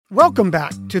Welcome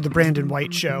back to The Brandon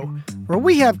White Show, where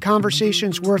we have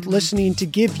conversations worth listening to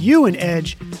give you an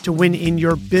edge to win in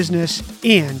your business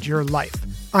and your life.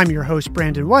 I'm your host,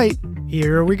 Brandon White.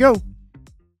 Here we go.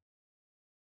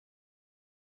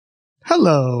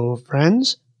 Hello,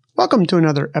 friends. Welcome to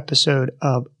another episode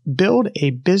of Build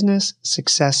a Business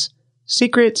Success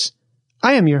Secrets.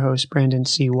 I am your host, Brandon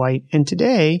C. White, and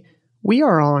today we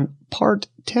are on part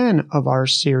 10 of our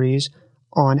series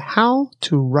on how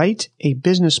to write a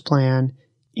business plan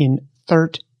in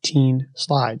 13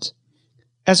 slides.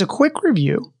 As a quick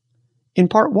review, in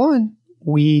part 1,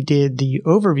 we did the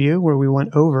overview where we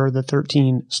went over the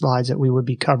 13 slides that we would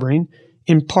be covering.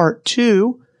 In part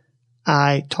 2,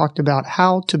 I talked about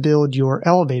how to build your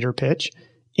elevator pitch.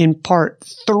 In part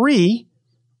 3,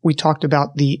 we talked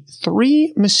about the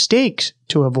 3 mistakes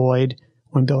to avoid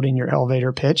when building your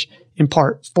elevator pitch. In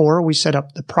part 4, we set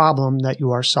up the problem that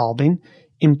you are solving.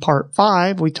 In part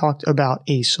 5, we talked about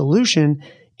a solution.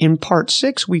 In part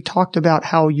 6, we talked about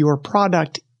how your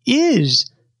product is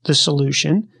the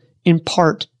solution. In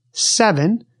part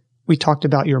 7, we talked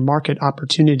about your market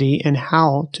opportunity and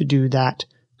how to do that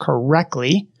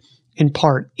correctly. In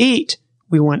part 8,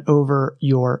 we went over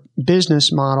your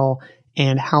business model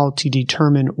and how to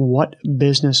determine what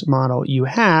business model you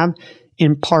have.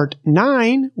 In part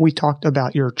 9, we talked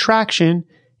about your traction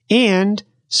and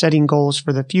setting goals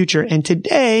for the future. And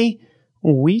today,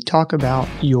 we talk about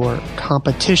your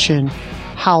competition,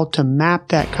 how to map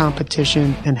that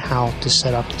competition, and how to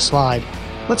set up the slide.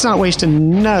 Let's not waste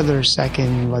another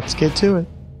second. Let's get to it.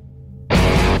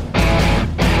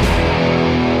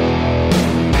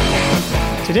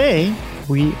 Today,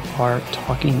 we are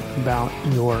talking about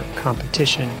your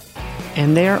competition.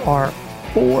 And there are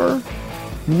 4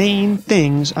 main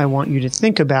things I want you to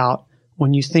think about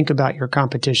when you think about your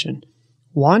competition.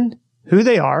 1, who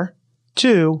they are.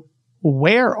 2,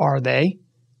 where are they?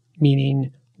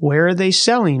 Meaning, where are they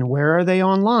selling? Where are they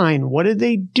online? What are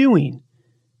they doing?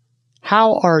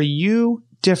 How are you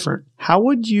different? How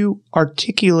would you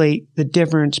articulate the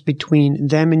difference between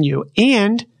them and you?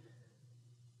 And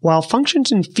while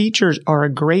functions and features are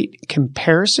a great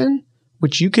comparison,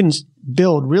 which you can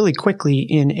build really quickly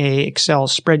in a Excel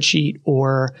spreadsheet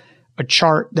or a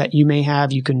chart that you may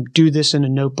have, you can do this in a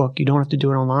notebook. You don't have to do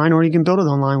it online, or you can build it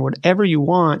online, whatever you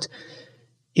want.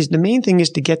 Is the main thing is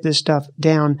to get this stuff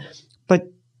down. But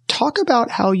talk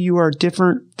about how you are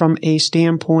different from a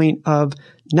standpoint of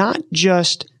not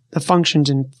just the functions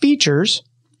and features,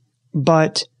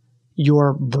 but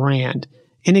your brand.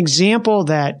 An example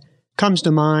that comes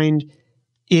to mind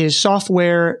is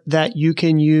software that you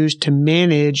can use to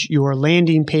manage your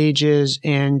landing pages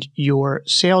and your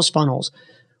sales funnels.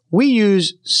 We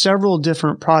use several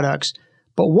different products,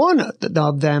 but one of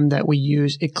them that we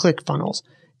use is ClickFunnels.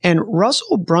 And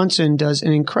Russell Brunson does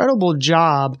an incredible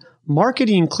job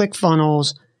marketing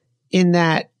ClickFunnels in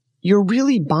that you're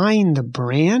really buying the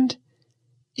brand.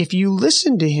 If you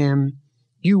listen to him,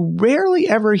 you rarely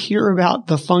ever hear about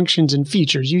the functions and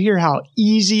features. You hear how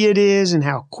easy it is and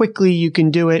how quickly you can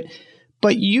do it,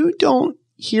 but you don't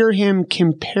hear him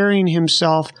comparing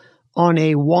himself on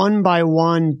a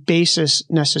one-by-one basis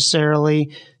necessarily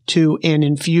to an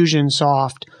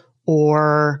Infusionsoft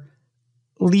or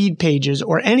Lead Pages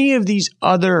or any of these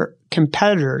other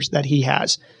competitors that he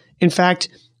has. In fact,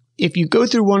 if you go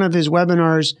through one of his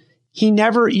webinars, he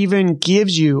never even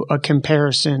gives you a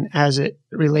comparison as it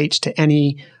relates to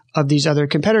any of these other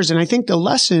competitors. And I think the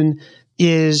lesson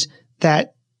is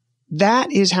that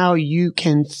that is how you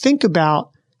can think about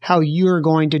how you're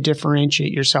going to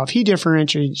differentiate yourself. He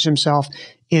differentiates himself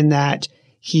in that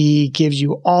he gives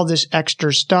you all this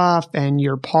extra stuff and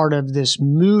you're part of this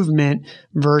movement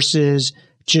versus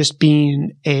just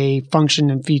being a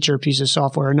function and feature piece of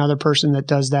software. Another person that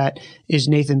does that is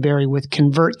Nathan Barry with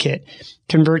ConvertKit.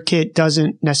 ConvertKit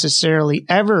doesn't necessarily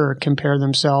ever compare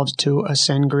themselves to a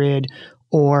SendGrid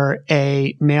or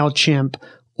a MailChimp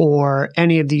or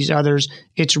any of these others.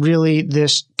 It's really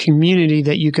this community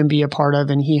that you can be a part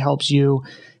of, and he helps you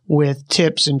with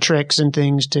tips and tricks and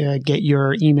things to get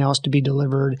your emails to be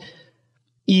delivered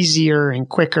easier and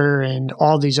quicker and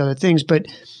all these other things. But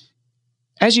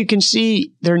as you can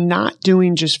see, they're not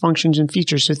doing just functions and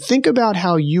features. So think about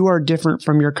how you are different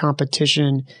from your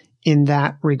competition in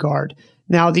that regard.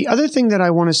 Now, the other thing that I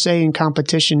want to say in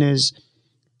competition is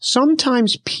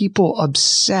sometimes people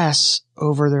obsess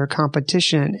over their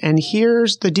competition. And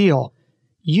here's the deal.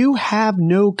 You have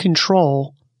no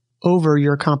control over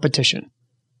your competition.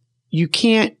 You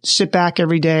can't sit back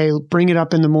every day, bring it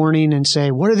up in the morning and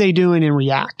say, what are they doing, and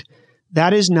react.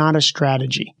 That is not a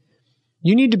strategy.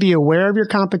 You need to be aware of your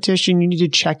competition. You need to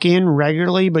check in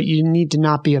regularly, but you need to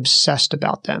not be obsessed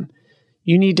about them.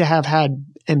 You need to have had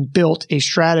and built a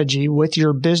strategy with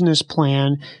your business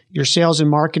plan, your sales and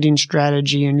marketing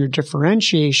strategy, and your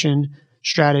differentiation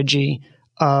strategy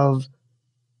of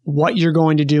what you're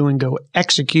going to do and go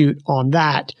execute on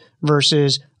that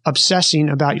versus obsessing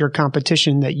about your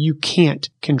competition that you can't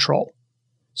control.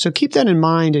 So keep that in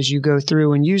mind as you go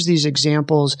through and use these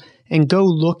examples and go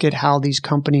look at how these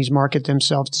companies market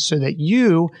themselves so that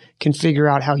you can figure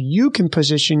out how you can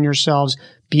position yourselves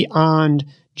beyond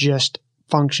just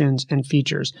functions and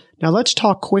features. Now let's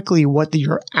talk quickly what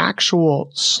your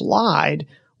actual slide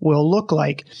will look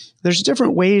like. There's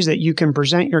different ways that you can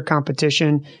present your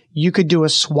competition. You could do a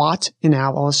SWOT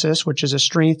analysis, which is a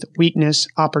strength, weakness,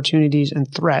 opportunities, and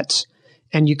threats.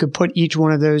 And you could put each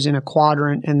one of those in a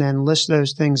quadrant and then list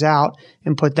those things out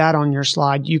and put that on your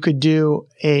slide. You could do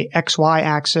a XY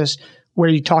axis where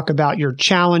you talk about your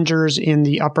challengers in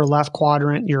the upper left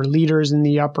quadrant, your leaders in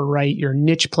the upper right, your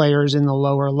niche players in the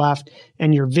lower left,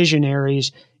 and your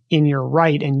visionaries in your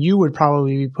right. And you would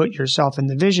probably put yourself in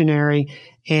the visionary,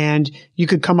 and you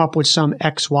could come up with some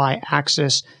XY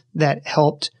axis that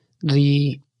helped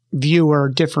the viewer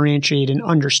differentiate and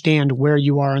understand where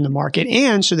you are in the market,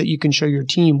 and so that you can show your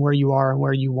team where you are and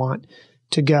where you want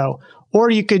to go. Or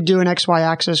you could do an XY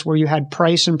axis where you had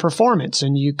price and performance,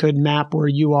 and you could map where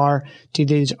you are to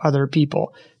these other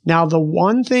people. Now, the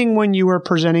one thing when you are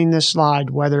presenting this slide,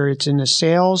 whether it's in a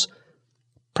sales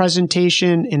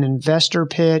presentation, an investor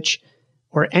pitch,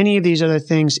 or any of these other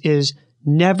things, is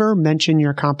never mention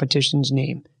your competition's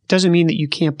name. It doesn't mean that you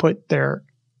can't put their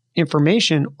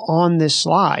information on this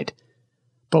slide,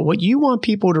 but what you want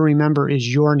people to remember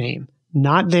is your name,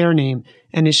 not their name.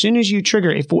 And as soon as you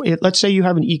trigger, if let's say you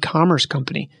have an e-commerce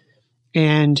company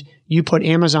and you put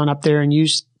Amazon up there and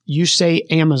you say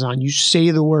Amazon, you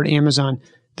say the word Amazon,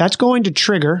 that's going to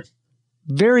trigger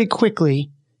very quickly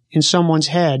in someone's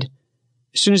head.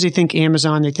 As soon as they think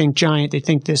Amazon, they think giant, they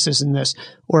think this, and this.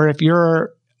 Or if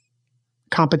your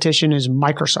competition is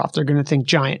Microsoft, they're going to think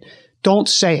giant. Don't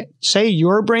say it. Say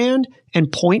your brand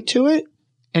and point to it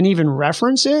and even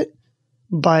reference it,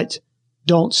 but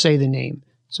don't say the name.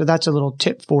 So that's a little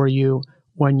tip for you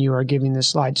when you are giving this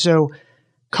slide. So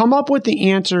come up with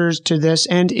the answers to this,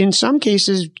 and in some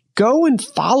cases, go and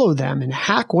follow them and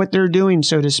hack what they're doing,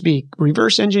 so to speak.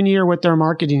 Reverse engineer what their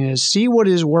marketing is. See what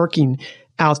is working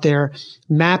out there,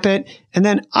 map it, and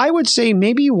then I would say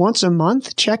maybe once a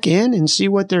month, check in and see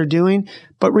what they're doing.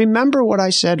 But remember what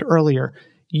I said earlier.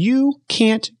 You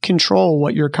can't control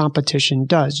what your competition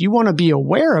does. You want to be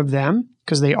aware of them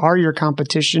because they are your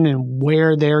competition and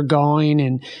where they're going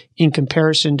and in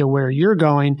comparison to where you're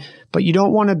going, but you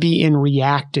don't want to be in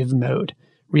reactive mode.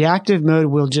 Reactive mode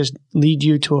will just lead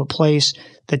you to a place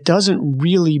that doesn't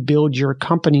really build your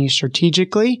company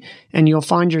strategically, and you'll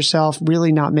find yourself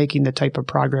really not making the type of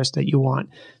progress that you want.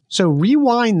 So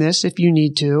rewind this if you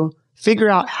need to, figure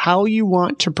out how you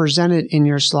want to present it in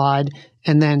your slide,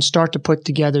 and then start to put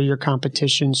together your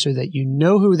competition so that you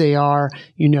know who they are,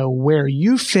 you know where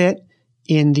you fit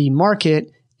in the market,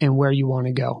 and where you want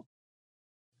to go.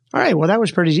 All right, well, that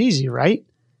was pretty easy, right?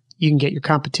 You can get your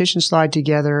competition slide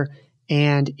together,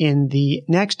 and in the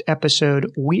next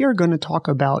episode, we are going to talk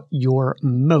about your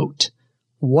moat,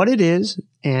 what it is,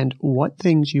 and what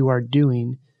things you are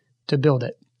doing to build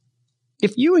it.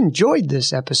 If you enjoyed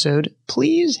this episode,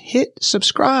 please hit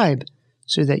subscribe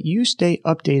so that you stay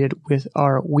updated with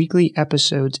our weekly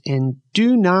episodes and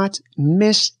do not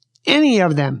miss any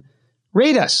of them.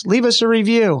 Rate us, leave us a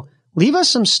review, leave us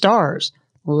some stars.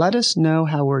 Let us know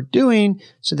how we're doing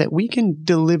so that we can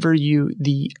deliver you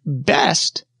the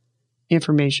best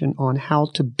information on how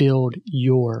to build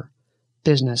your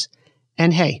business.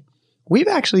 And hey, we've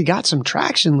actually got some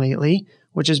traction lately,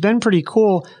 which has been pretty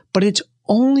cool, but it's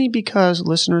only because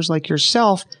listeners like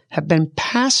yourself have been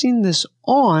passing this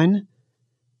on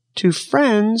to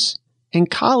friends and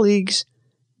colleagues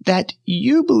that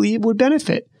you believe would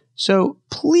benefit. So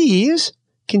please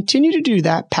continue to do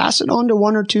that. Pass it on to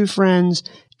one or two friends.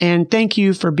 And thank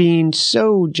you for being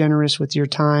so generous with your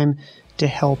time to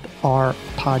help our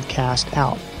podcast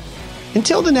out.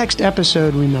 Until the next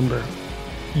episode, remember,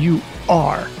 you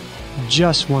are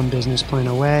just one business plan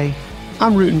away.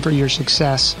 I'm rooting for your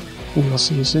success. We'll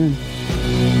see you soon.